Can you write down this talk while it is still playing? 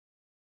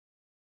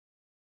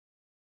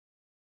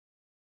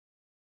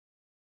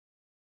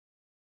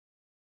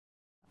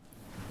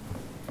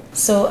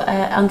So,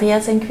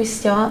 Andreas and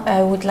Christian,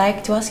 I would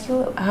like to ask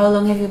you, how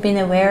long have you been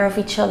aware of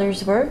each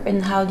other's work,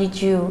 and how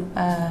did you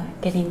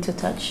get into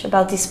touch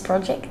about this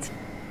project?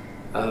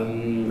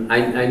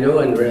 I know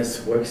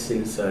Andreas works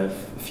since a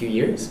few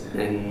years,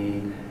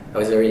 and I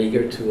was very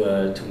eager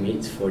to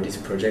meet for this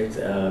project,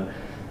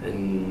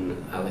 and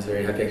I was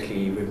very happy.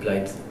 Actually,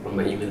 replied on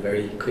my email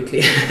very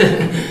quickly,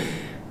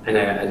 and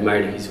I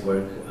admired his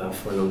work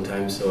for a long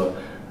time. So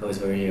I was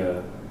very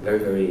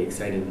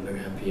excited and very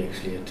happy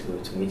actually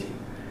to meet him.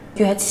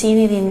 You had seen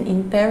it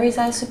in Paris,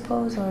 I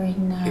suppose, or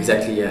in...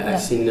 Exactly, yeah.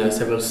 I've seen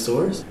several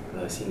stores.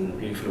 I've seen a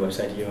beautiful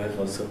website you have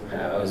also.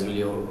 I was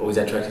really always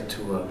attracted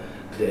to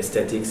the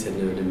aesthetics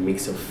and the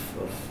mix of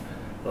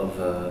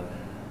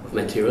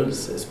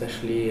materials,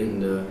 especially,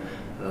 and the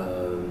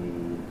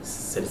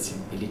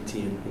sensibility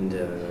in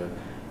the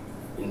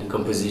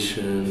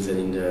compositions and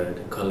in the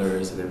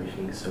colors and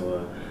everything.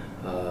 So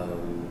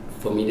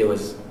for me, there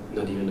was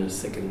not even a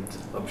second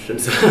option.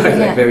 So I was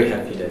like very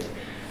happy that.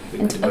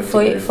 And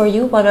for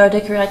you, what are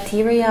the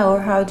criteria,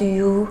 or how do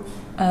you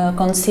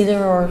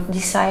consider or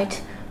decide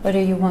whether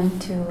you want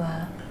to?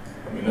 I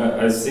mean,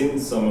 I've seen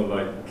some of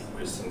like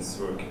Christian's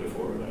work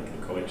before, like the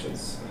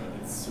collections.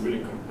 It's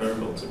really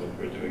comparable to what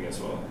we're doing as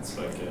well. It's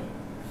like a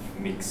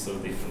mix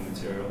of different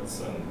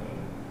materials, and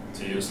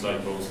to use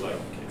like both like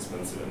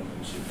expensive and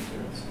cheap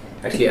materials.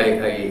 Actually,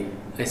 I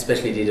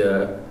especially did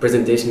a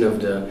presentation of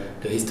the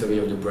history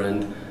of the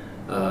brand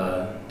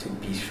to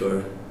be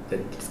sure that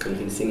it's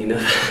convincing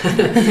enough.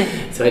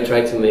 So I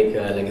tried to make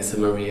like a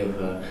summary of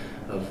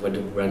what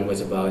the brand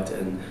was about,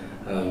 and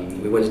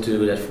we wanted to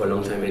do that for a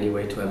long time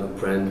anyway, to have a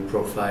brand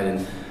profile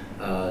and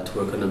to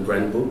work on a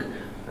brand book.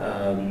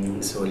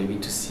 So a little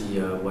bit to see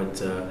what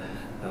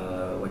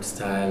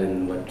style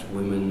and what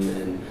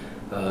women,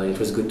 and it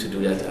was good to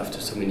do that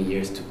after so many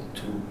years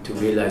to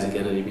realize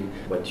again a little bit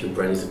what your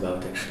brand is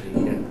about actually.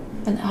 Yeah.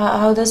 And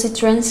how does it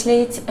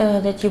translate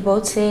that you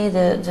both say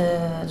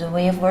the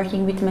way of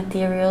working with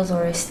materials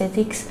or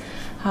aesthetics?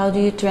 How do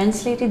you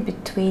translate it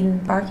between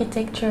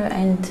architecture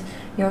and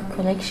your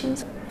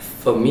collections?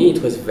 For me,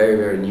 it was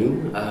very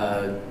new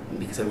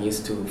because I'm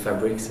used to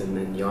fabrics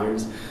and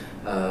yarns.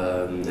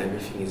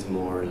 Everything is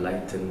more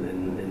light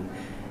and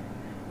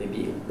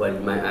maybe, well,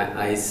 my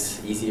eyes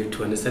easier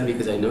to understand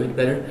because I know it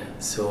better.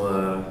 So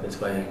that's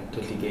why I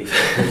totally gave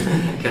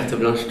carte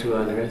blanche to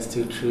Andreas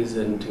to choose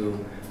and to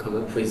come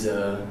up with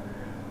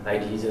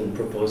ideas and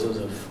proposals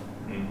of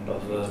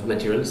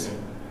materials. Yeah.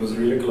 It was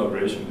really a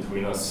collaboration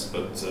between us,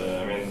 but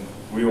I mean,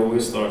 we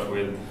always start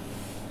with,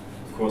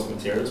 of course,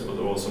 materials, but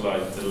also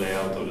like the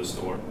layout of the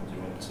store, what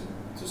you want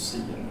to see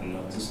and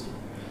not to see.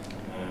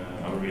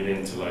 I'm really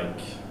into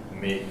like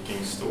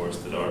making stores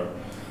that are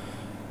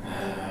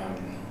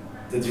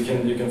that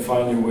you can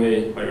find your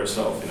way by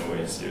yourself in a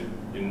way. So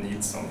you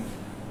need some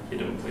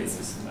hidden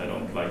places. I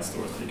don't like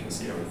stores that you can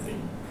see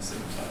everything at the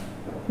same time.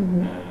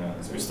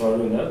 Mm-hmm. So we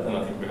started with that, and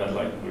I think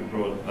we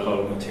brought a lot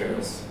of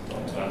materials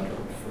down to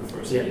Antwerp for the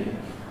first meeting.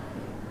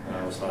 And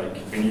I was like,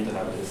 we need to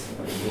have this.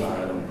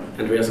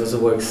 Andreas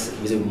also works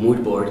with a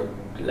mood board,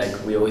 like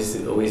we always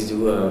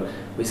do,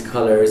 with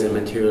colors and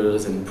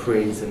materials and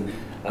prints, and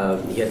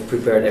he had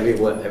prepared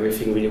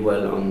everything really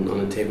well on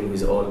a table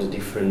with all the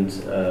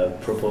different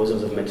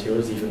proposals of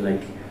materials, even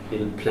like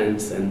little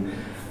plants and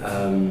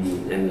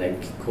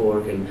like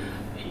cork, and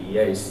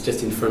yeah, it's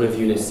just in front of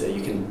you,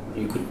 and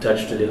you could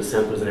touch the little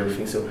samples and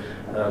everything. So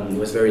it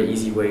was a very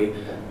easy way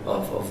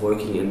of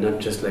working, and not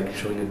just like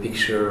showing a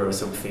picture or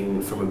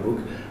something from a book,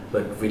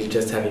 but really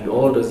just having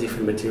all those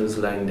different materials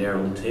lying there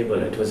on the table.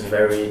 It was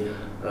very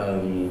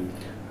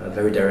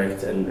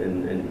direct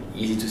and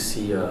easy to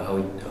see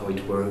how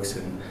it works,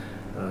 and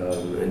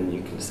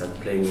you can start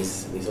playing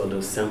with all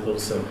those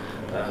samples. So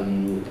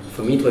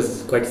for me, it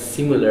was quite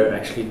similar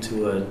actually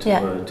to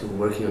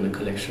working on a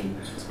collection.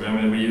 So, I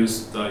mean, we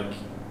used like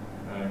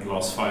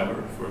glass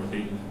fiber for a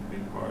big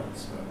part,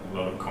 so a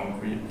lot of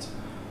concrete,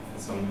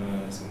 some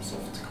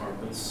soft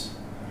carpets,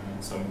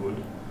 some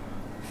wood.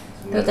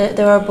 So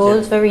they are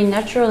both very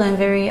natural and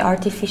very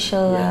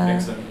artificial. Yeah,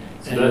 exactly.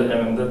 So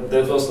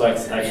that was like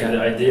actually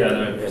the idea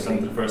that I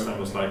presented the first time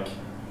was like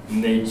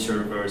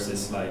nature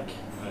versus like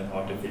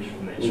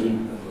artificial nature.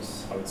 That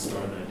was how it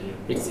started.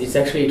 The idea. It's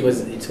actually it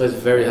was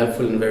very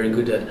helpful and very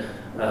good that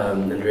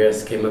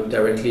Andreas came up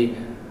directly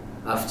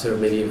after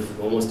maybe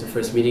almost the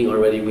first meeting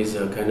already with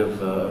a kind of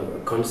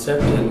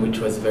concept, and which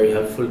was very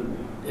helpful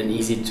and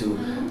easy to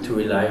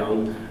rely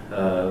on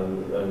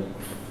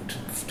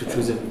to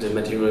choose the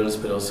materials,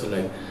 but also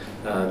like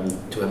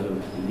to have a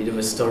bit of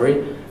a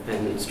story.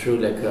 And it's true,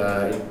 like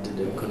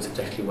the concept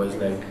actually was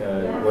like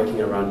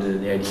working around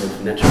the idea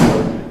of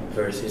natural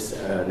versus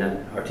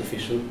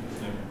artificial,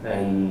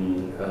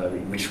 and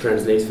which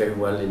translates very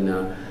well in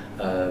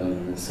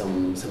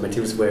some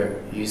materials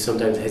where you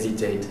sometimes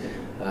hesitate.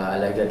 I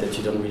like that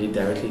you don't really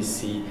directly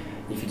see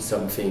if it's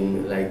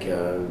something like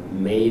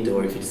made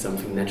or if it's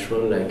something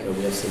natural. Like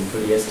we have some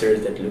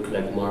polyesters that look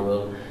like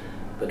marble,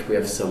 but we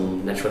have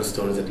some natural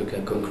stones that look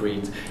like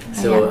concrete.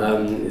 So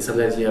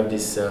sometimes you have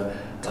this doubt,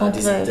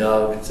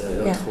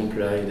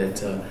 trompe-l'œil,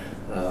 that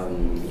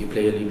you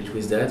play a little bit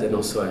with that, and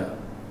also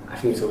I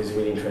think it's always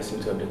really interesting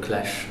to have the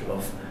clash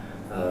of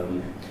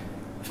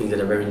things that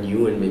are very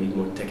new and maybe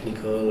more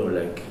technical or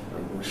like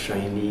more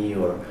shiny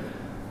or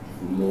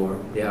more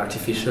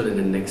artificial, and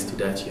then next to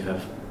that you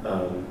have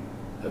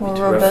a more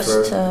bit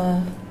robust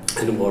rougher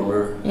and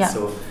warmer. Yeah.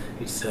 So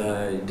it's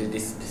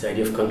this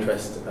idea of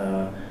contrast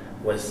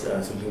was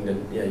something that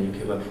you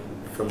came up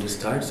from the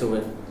start.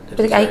 So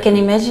but I can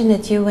imagine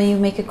that when you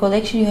make a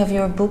collection, you have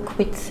your book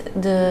with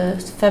the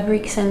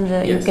fabrics and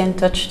you can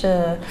touch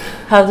the.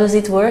 How does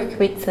it work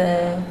with?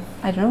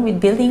 I don't know, with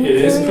building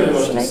materials? It is pretty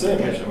much the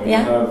same actually.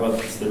 Yeah. But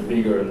they're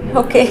bigger and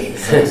okay.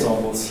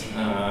 examples.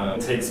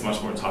 It takes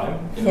much more time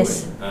in a way.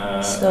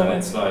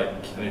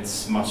 And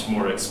it's much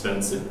more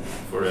expensive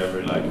for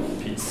every like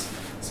piece.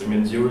 So I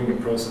mean, during a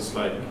process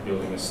like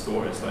building a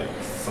store, it's like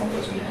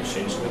sometimes you need to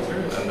change the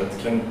material, and that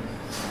can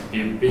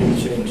be a big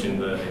change in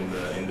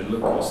the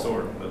look of the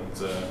store.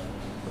 But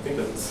I think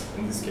that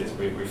in this case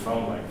we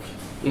found like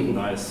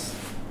nice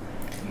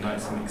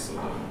mix of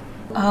them.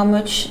 How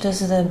much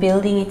does the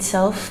building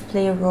itself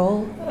play a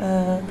role?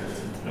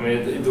 I mean,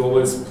 it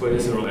always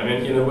plays a role. I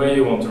mean, in a way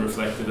you want to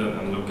reflect it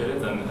and look at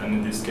it, and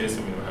in this case,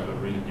 I mean, we have a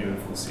really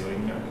beautiful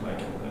ceiling here,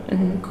 like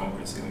a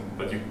concrete ceiling.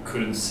 But you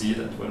couldn't see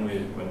that when we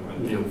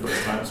built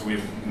first time, so we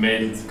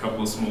made a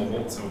couple of small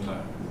holes over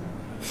time.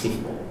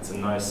 It's a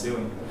nice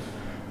ceiling.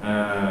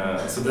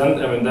 So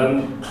then, I mean,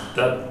 then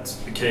that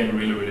became a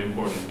really, really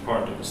important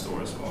part of the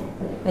store as well.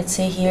 Let's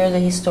say here, the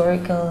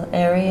historical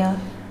area.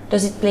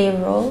 Does it play a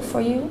role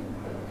for you?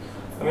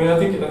 I mean, I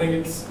think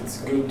it's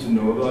good to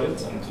know about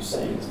it and to see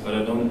it, but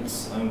I don't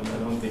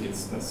think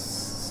it's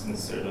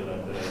necessary that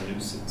I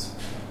use it.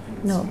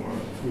 I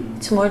think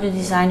it's more the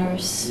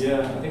designers.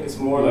 Yeah, I think it's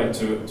more like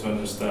to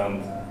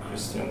understand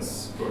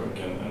Christian's work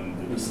and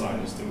the design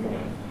he's doing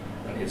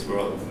and his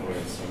world in a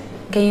way. So.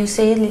 Can you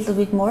say a little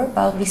bit more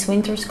about this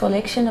winter's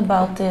collection?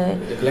 About the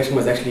collection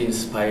was actually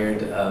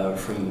inspired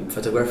from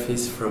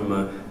photographies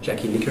from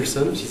Jackie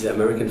Nickerson. She's an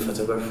American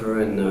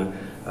photographer, and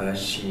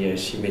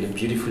she made a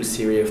beautiful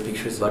series of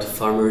pictures about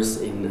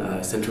farmers in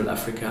Central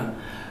Africa.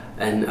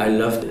 And I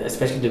loved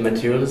especially the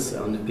materials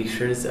on the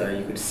pictures.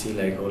 You could see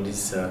like all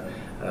this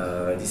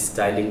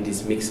styling,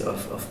 this mix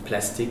of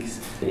plastics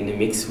in a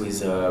mix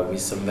with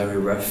some very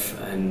rough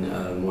and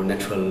more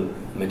natural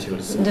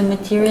materials. The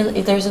material,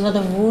 there's a lot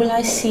of wool,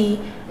 I see,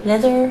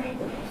 leather.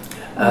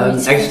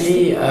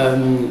 Actually,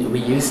 we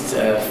used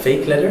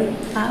fake leather.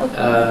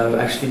 Okay.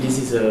 Actually, this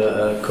is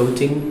a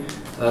coating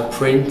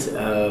print,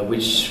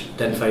 which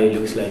then finally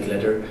looks like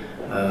leather.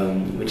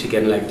 Which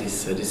again, like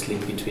this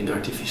link between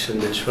artificial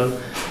and natural.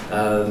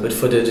 But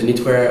for the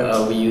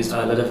knitwear, we used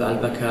a lot of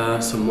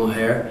alpaca, some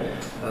mohair,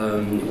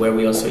 where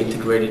we also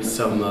integrated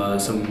some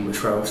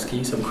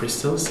Swarovski, some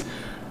crystals,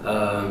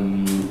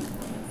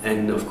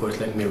 and of course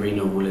like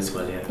merino wool as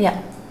well. Yeah.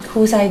 Yeah.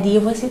 Whose idea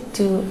was it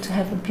to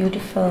have a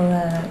beautiful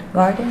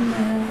garden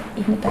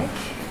in the back?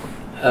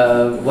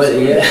 Well,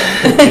 yeah.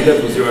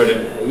 That was your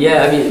idea.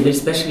 Yeah, I mean, we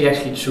especially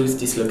actually chose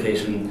this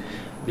location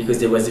because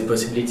there was the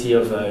possibility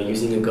of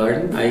using a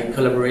garden. I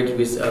collaborated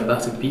with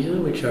Bart and Peter,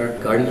 which are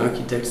garden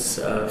architects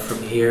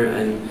from here,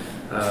 and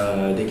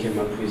they came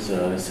up with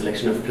a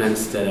selection of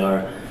plants that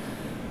are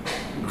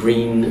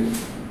green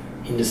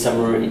in the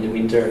summer, in the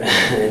winter,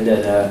 and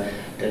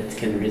that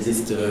can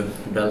resist the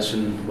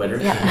Belgian weather.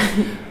 Yeah.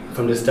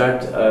 From the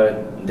start,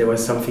 there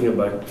was something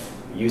about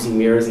using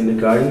mirrors in the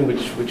garden,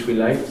 which we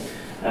liked.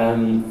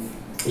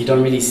 You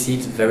don't really see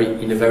it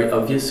in a very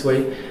obvious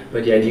way,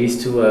 but the idea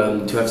is to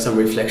have some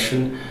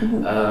reflection,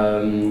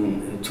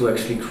 to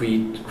actually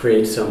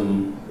create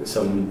some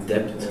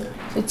depth.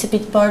 So it's a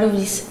bit part of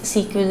this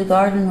secret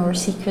garden or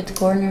secret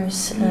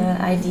corners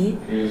idea.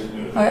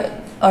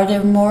 Are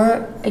there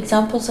more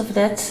examples of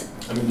that?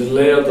 I mean, the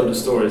layout of the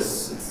store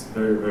it's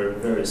very, very,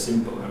 very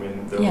simple. I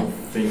mean, the whole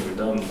thing we've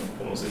done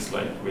almost is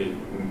like we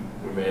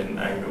made an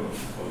angle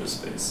of the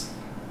space.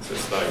 So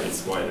it's like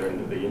it's wider in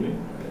the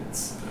beginning,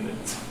 and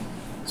it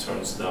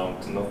turns down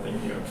to nothing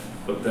here.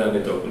 But then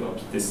it opens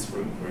up this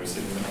room where we're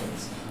sitting now.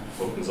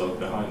 It opens up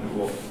behind the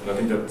wall. And I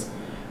think that,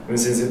 I mean,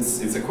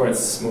 since it's a quite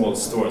small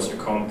store, so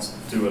you can't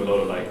do a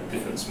lot of like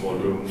different small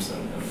rooms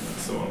and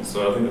so on.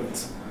 So I think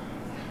that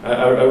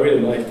I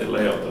really like the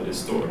layout of this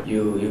store.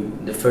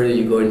 The further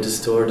you go into the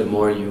store, the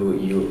more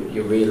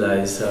you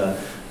realize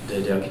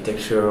the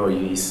architecture, or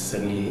you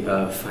suddenly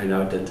find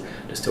out that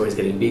the store is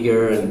getting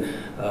bigger,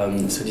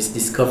 and so this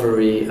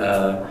discovery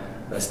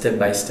step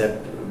by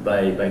step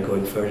by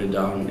going further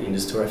down in the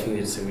store, I think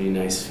it's a really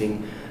nice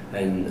thing,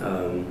 and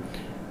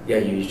yeah,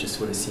 you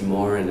just want to see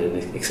more and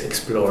then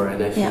explore,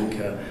 and I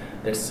think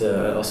that's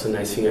also a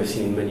nice thing I've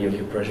seen in many of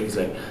your projects,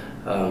 like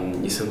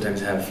you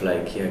sometimes have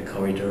like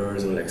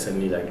corridors or like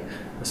suddenly like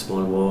a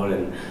small wall,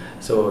 and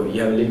so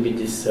you have a little bit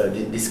this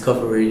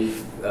discovery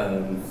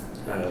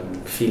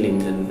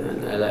feeling,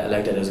 and I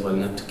like that as well,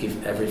 not to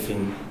give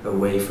everything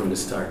away from the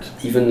start.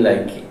 Even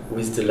like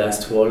with the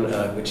last wall,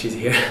 which is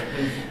here,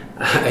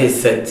 I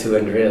said to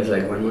Andreas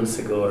like 1 month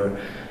ago, or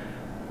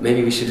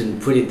maybe we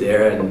shouldn't put it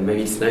there, and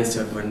maybe it's nice to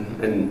have one,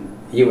 and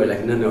you were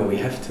like, no, we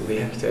have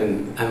to,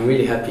 and I'm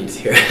really happy it's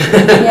here.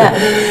 Yeah.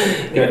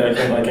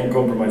 Yeah, I can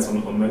compromise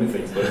on many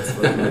things,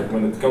 but like,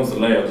 when it comes to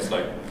layout, it's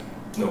like,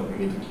 no,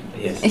 we need to keep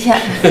it. Yes.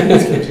 Yeah.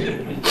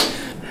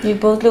 You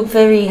both look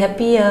very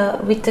happy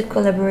with the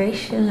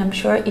collaboration. I'm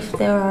sure if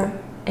there are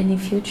any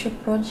future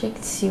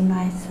projects, you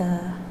might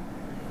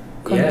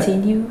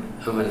continue.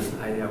 Yeah.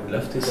 I would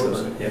love to.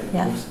 So, yeah.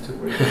 Yeah.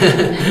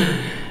 Okay.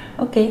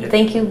 Okay. Yeah.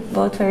 Thank you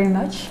both very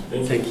much.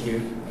 Thank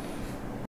you.